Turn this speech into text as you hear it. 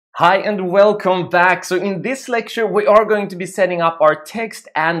Hi and welcome back. So in this lecture, we are going to be setting up our text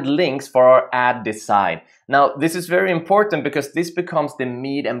and links for our ad design. Now, this is very important because this becomes the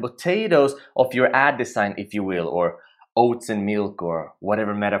meat and potatoes of your ad design, if you will, or oats and milk, or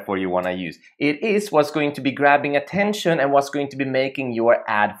whatever metaphor you want to use. It is what's going to be grabbing attention and what's going to be making your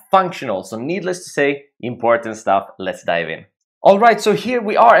ad functional. So needless to say, important stuff. Let's dive in. Alright, so here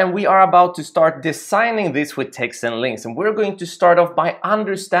we are, and we are about to start designing this with text and links, and we're going to start off by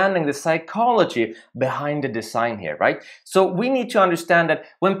understanding the psychology behind the design here, right? So we need to understand that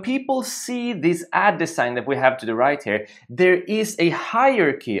when people see this ad design that we have to the right here, there is a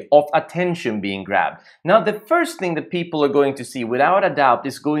hierarchy of attention being grabbed. Now, the first thing that people are going to see, without a doubt,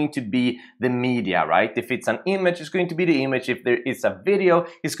 is going to be the media, right? If it's an image, it's going to be the image. If there is a video,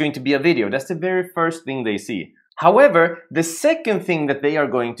 it's going to be a video. That's the very first thing they see. However, the second thing that they are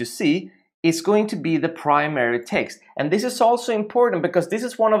going to see is going to be the primary text. And this is also important because this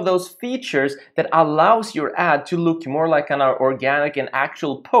is one of those features that allows your ad to look more like an organic and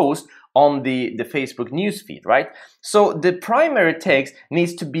actual post on the Facebook newsfeed, right? So the primary text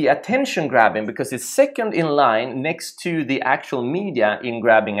needs to be attention grabbing because it's second in line next to the actual media in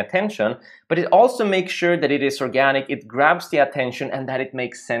grabbing attention, but it also makes sure that it is organic, it grabs the attention, and that it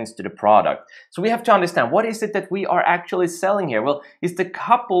makes sense to the product. So we have to understand, what is it that we are actually selling here? Well, it's the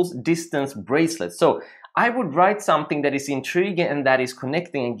couples distance bracelet. So I would write something that is intriguing and that is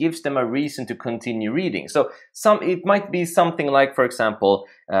connecting and gives them a reason to continue reading. So it might be something like, for example,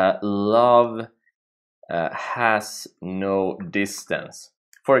 love has no distance,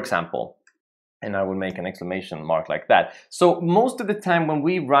 for example. And I would make an exclamation mark like that. So most of the time when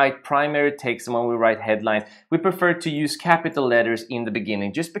we write primary text and when we write headlines, we prefer to use capital letters in the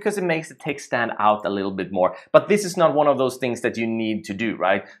beginning just because it makes the text stand out a little bit more. But this is not one of those things that you need to do,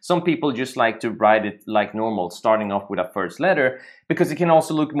 right? Some people just like to write it like normal, starting off with a first letter, because it can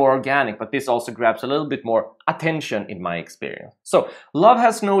also look more organic, but this also grabs a little bit more attention in my experience. So, love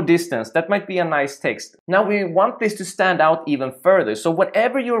has no distance. That might be a nice text. Now we want this to stand out even further. So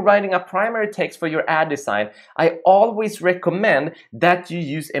whatever you're writing a primary text for your ad design, I always recommend that you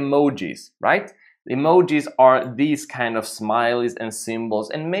use emojis, right? Emojis are these kind of smileys and symbols,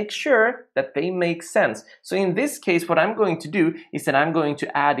 and make sure that they make sense. So in this case, what I'm going to do is that I'm going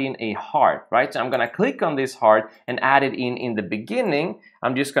to add in a heart, right? So I'm going to click on this heart and add it in the beginning.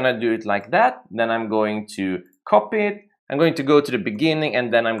 I'm just going to do it like that. Then I'm going to copy it. I'm going to go to the beginning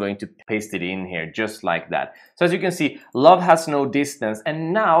and then I'm going to paste it in here just like that. So as you can see, love has no distance,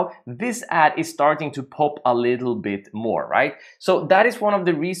 and now this ad is starting to pop a little bit more, right? So that is one of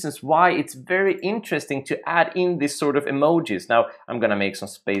the reasons why it's very interesting to add in this sort of emojis. Now I'm gonna make some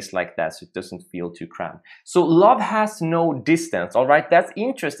space like that so it doesn't feel too cramped. So love has no distance, all right? That's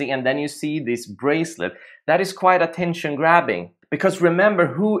interesting. And then you see this bracelet. That is quite attention grabbing. Because remember,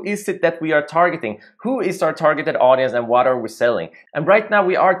 who is it that we are targeting? Who is our targeted audience and what are we selling? And right now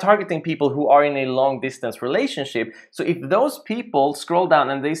we are targeting people who are in a long distance relationship. So if those people scroll down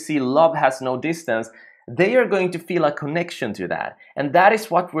and they see love has no distance, they are going to feel a connection to that. And that is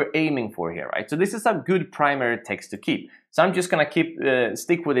what we're aiming for here, right? So this is a good primary text to keep. So I'm just gonna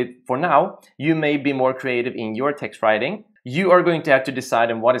stick with it for now. You may be more creative in your text writing. You are going to have to decide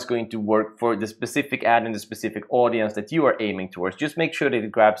on what is going to work for the specific ad and the specific audience that you are aiming towards. Just make sure that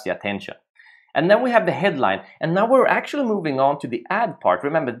it grabs the attention. And then we have the headline. And now we're actually moving on to the ad part.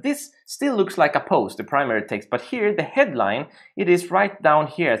 Remember, this still looks like a post, the primary text, but here the headline, it is right down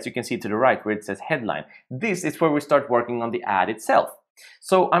here, as you can see to the right, where it says headline. This is where we start working on the ad itself.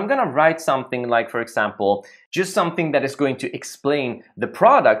 So I'm gonna write something like, for example, just something that is going to explain the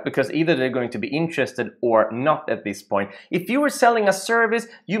product, because either they're going to be interested or not at this point. If you were selling a service,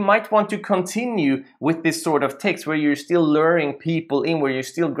 you might want to continue with this sort of text where you're still luring people in, where you're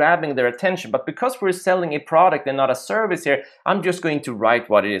still grabbing their attention. But because we're selling a product and not a service here, I'm just going to write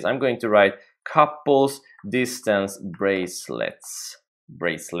what it is. I'm going to write couples distance bracelets.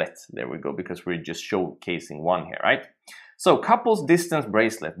 Bracelet, there we go, because we're just showcasing one here, right? So couples distance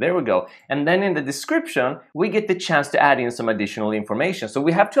bracelet, there we go. And then in the description, we get the chance to add in some additional information. So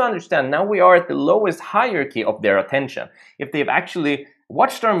we have to understand, now we are at the lowest hierarchy of their attention. If they've actually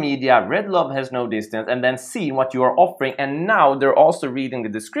watched our media, read love has no distance, and then seen what you are offering, and now they're also reading the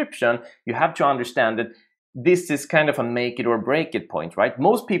description, you have to understand that this is kind of a make it or break it point, right?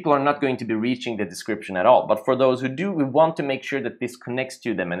 Most people are not going to be reaching the description at all. But for those who do, we want to make sure that this connects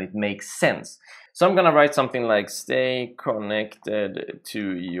to them and it makes sense. So I'm gonna write something like, stay connected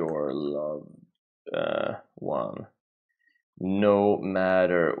to your loved one, no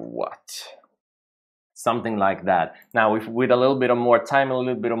matter what. something like that. Now, if with a little bit of more time and a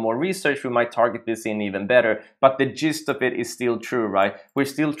little bit of more research, we might target this in even better, but the gist of it is still true, right? We're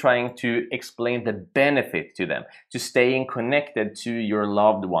still trying to explain the benefit to them, to staying connected to your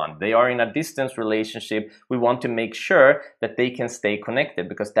loved one. They are in a distance relationship. We want to make sure that they can stay connected,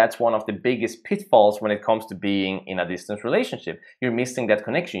 because that's one of the biggest pitfalls when it comes to being in a distance relationship. You're missing that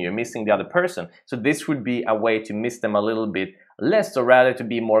connection, you're missing the other person. So this would be a way to miss them a little bit less, or rather to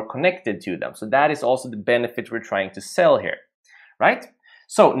be more connected to them. So that is also the benefit we're trying to sell here, right?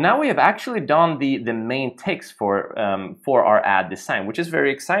 So now we have actually done the main text for our ad design, which is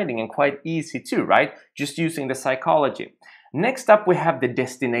very exciting and quite easy too, right? Just using the psychology. Next up, we have the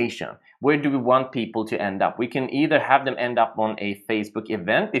destination. Where do we want people to end up? We can either have them end up on a Facebook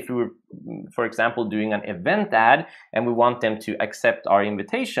event, if we were, for example, doing an event ad and we want them to accept our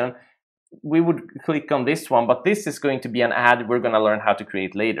invitation, we would click on this one, but this is going to be an ad we're going to learn how to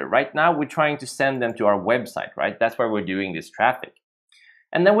create later. Right now, we're trying to send them to our website, right? That's where we're doing this traffic.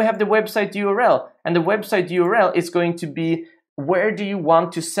 And then we have the website URL, and the website URL is going to be where do you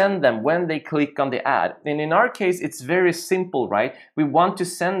want to send them when they click on the ad. And in our case, it's very simple, right? We want to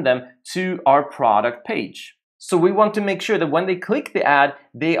send them to our product page. So we want to make sure that when they click the ad,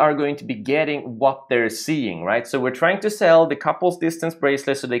 they are going to be getting what they're seeing, right? So we're trying to sell the couples distance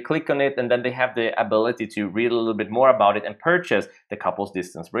bracelet, so they click on it and then they have the ability to read a little bit more about it and purchase the couples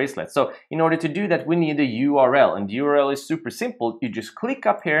distance bracelet. So in order to do that, we need a URL, and the URL is super simple. You just click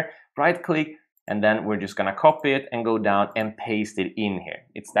up here, right click, and then we're just gonna copy it and go down and paste it in here.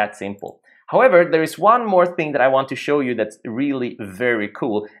 It's that simple. However, there is one more thing that I want to show you that's really very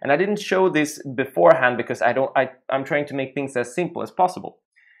cool. And I didn't show this beforehand because I'm trying to make things as simple as possible.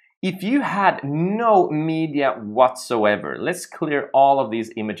 If you had no media whatsoever, let's clear all of these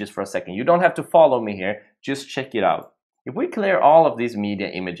images for a second. You don't have to follow me here, just check it out. If we clear all of these media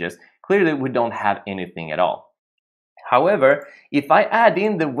images, clearly we don't have anything at all. However, if I add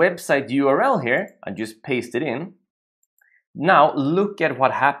in the website URL here, I just paste it in. Now look at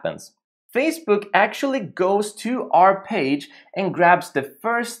what happens. Facebook actually goes to our page and grabs the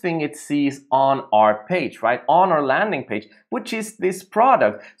first thing it sees on our page, right? On our landing page, which is this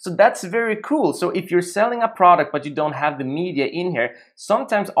product. So that's very cool. So if you're selling a product but you don't have the media in here,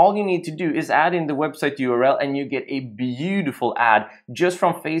 sometimes all you need to do is add in the website URL and you get a beautiful ad just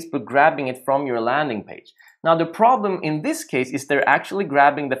from Facebook grabbing it from your landing page. Now the problem in this case is they're actually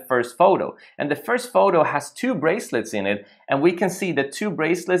grabbing the first photo, and the first photo has 2 bracelets in it, and we can see that 2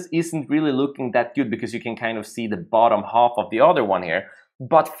 bracelets isn't really looking that good because you can kind of see the bottom half of the other one here.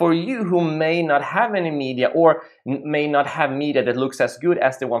 But for you who may not have any media or may not have media that looks as good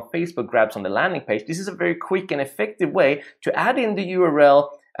as the one Facebook grabs on the landing page, this is a very quick and effective way to add in the URL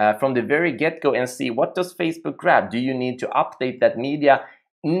from the very get-go and see what does Facebook grab. Do you need to update that media?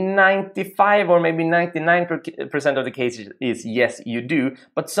 95 or maybe 99% of the cases is yes, you do,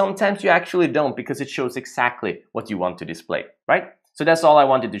 but sometimes you actually don't because it shows exactly what you want to display, right? So that's all I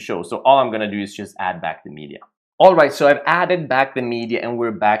wanted to show. So all I'm going to do is just add back the media. All right, so I've added back the media and we're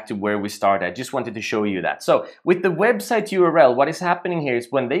back to where we started. I just wanted to show you that. So with the website URL, what is happening here is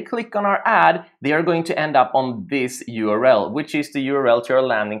when they click on our ad, they are going to end up on this URL, which is the URL to our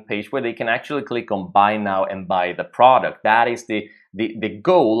landing page where they can actually click on buy now and buy the product. That is the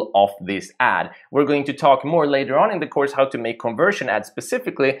goal of this ad. We're going to talk more later on in the course how to make conversion ads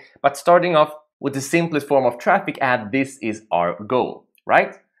specifically, but starting off with the simplest form of traffic ad, this is our goal,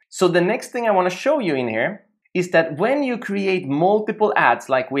 right? So the next thing I want to show you in here is that when you create multiple ads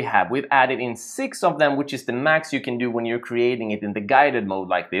like we've added in 6 of them, which is the max you can do when you're creating it in the guided mode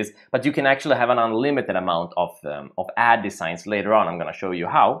like this, but you can actually have an unlimited amount of ad designs later on. I'm going to show you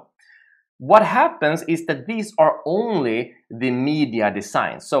how. What happens is that these are only the media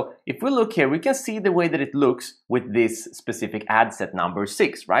designs. So if we look here, we can see the way that it looks with this specific ad set number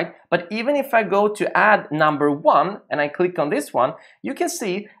 6, right? But even if I go to ad number 1 and I click on this one, you can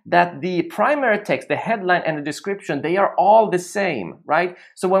see that the primary text, the headline and the description, they are all the same, right?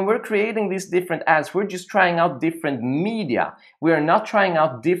 So when we're creating these different ads, we're just trying out different media. We are not trying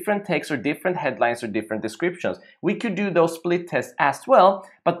out different text or different headlines or different descriptions. We could do those split tests as well,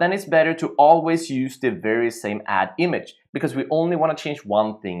 but then it's better to always use the very same ad image because we only want to change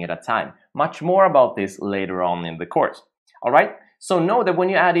one thing at a time. Much more about this later on in the course. All right? So know that when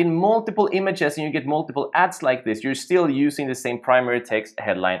you add in multiple images and you get multiple ads like this, you're still using the same primary text,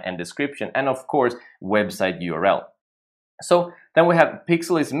 headline, and description, and of course, website URL. So then we have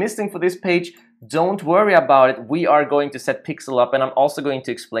pixel is missing for this page. don't worry about it. We are going to set Pixel up, and I'm also going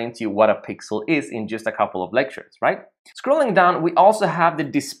to explain to you what a pixel is in just a couple of lectures, right? Scrolling down, we also have the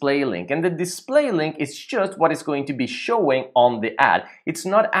display link, and the display link is just what is going to be showing on the ad. It's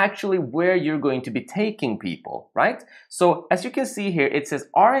not actually where you're going to be taking people, right? So as you can see here, it says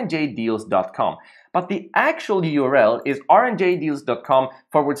rnjdeals.com. But the actual URL is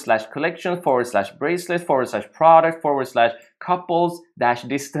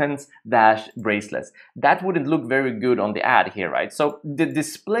rnjdeals.com/collection/bracelet/product/couples-distance-bracelets. That wouldn't look very good on the ad here, right? So the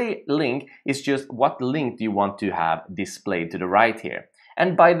display link is just what link do you want to have displayed to the right here.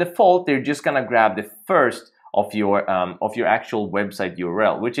 And by default, they're just gonna grab the first of your actual website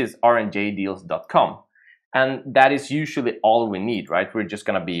URL, which is rnjdeals.com. And that is usually all we need, right? We're just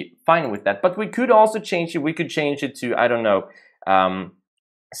gonna be fine with that. But we could also change it. We could change it to, I don't know,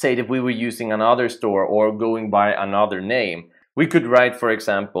 say that we were using another store or going by another name. We could write, for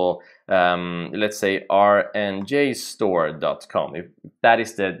example, let's say rnjstore.com. If that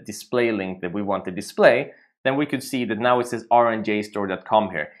is the display link that we want to display, then we could see that now it says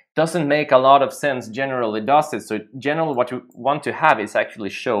rnjstore.com here. Doesn't make a lot of sense generally, does it? So generally what you want to have is actually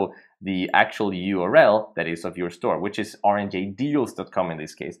show the actual URL that is of your store, which is rnjdeals.com in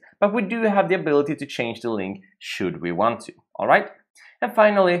this case. But we do have the ability to change the link should we want to, all right? And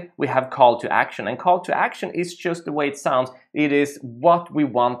finally, we have call to action, and call to action is just the way it sounds. It is what we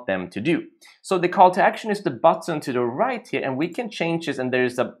want them to do. So the call to action is the button to the right here, and we can change this, and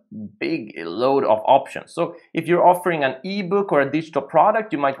there's a big load of options. So if you're offering an ebook or a digital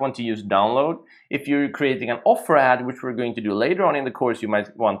product, you might want to use download. If you're creating an offer ad, which we're going to do later on in the course, you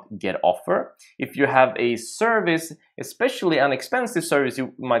might want get offer. If you have a service, especially an expensive service,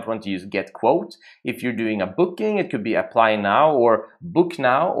 you might want to use get quote. If you're doing a booking, it could be apply now or book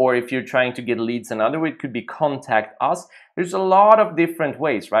now, or if you're trying to get leads another way, it could be contact us. There's a lot of different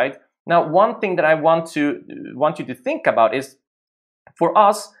ways, right? Now, one thing that I want you to think about is, for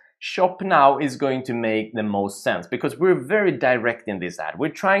us, Shop Now is going to make the most sense because we're very direct in this ad. We're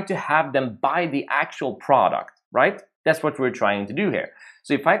trying to have them buy the actual product, right? That's what we're trying to do here.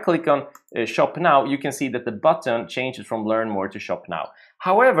 So if I click on Shop Now, you can see that the button changes from Learn More to Shop Now.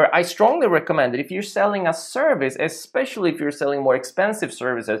 However, I strongly recommend that if you're selling a service, especially if you're selling more expensive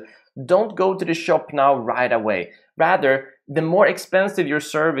services, don't go to the Shop Now right away. Rather, the more expensive your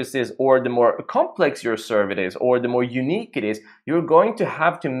service is, or the more complex your service is, or the more unique it is, you're going to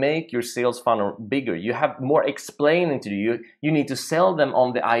have to make your sales funnel bigger. You have more explaining to do. You need to sell them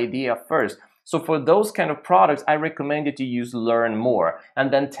on the idea first. So for those kind of products, I recommend you to use Learn More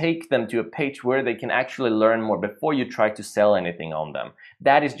and then take them to a page where they can actually learn more before you try to sell anything on them.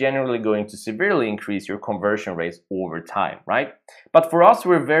 That is generally going to severely increase your conversion rates over time, right? But for us,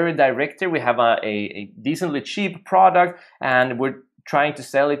 we're very direct here. We have a decently cheap product and we're trying to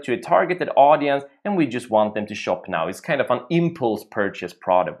sell it to a targeted audience, and we just want them to shop now. It's kind of an impulse purchase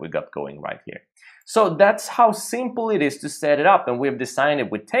product we got going right here. So that's how simple it is to set it up, and we've designed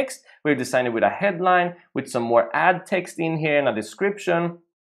it with text, we've designed it with a headline, with some more ad text in here and a description,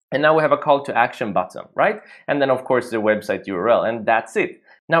 and now we have a call to action button, right? And then of course the website URL, and that's it.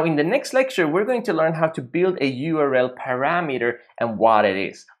 Now in the next lecture, we're going to learn how to build a URL parameter and what it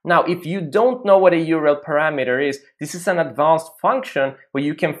is. Now, if you don't know what a URL parameter is, this is an advanced function where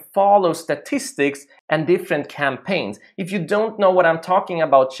you can follow statistics and different campaigns. If you don't know what I'm talking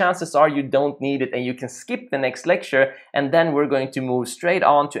about, chances are you don't need it and you can skip the next lecture, and then we're going to move straight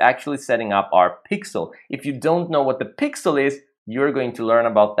on to actually setting up our pixel. If you don't know what the pixel is, you're going to learn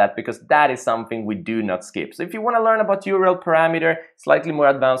about that because that is something we do not skip. So if you want to learn about URL parameter, slightly more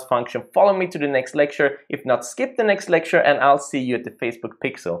advanced function, follow me to the next lecture. If not, skip the next lecture and I'll see you at the Facebook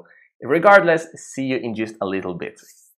Pixel. Regardless, see you in just a little bit.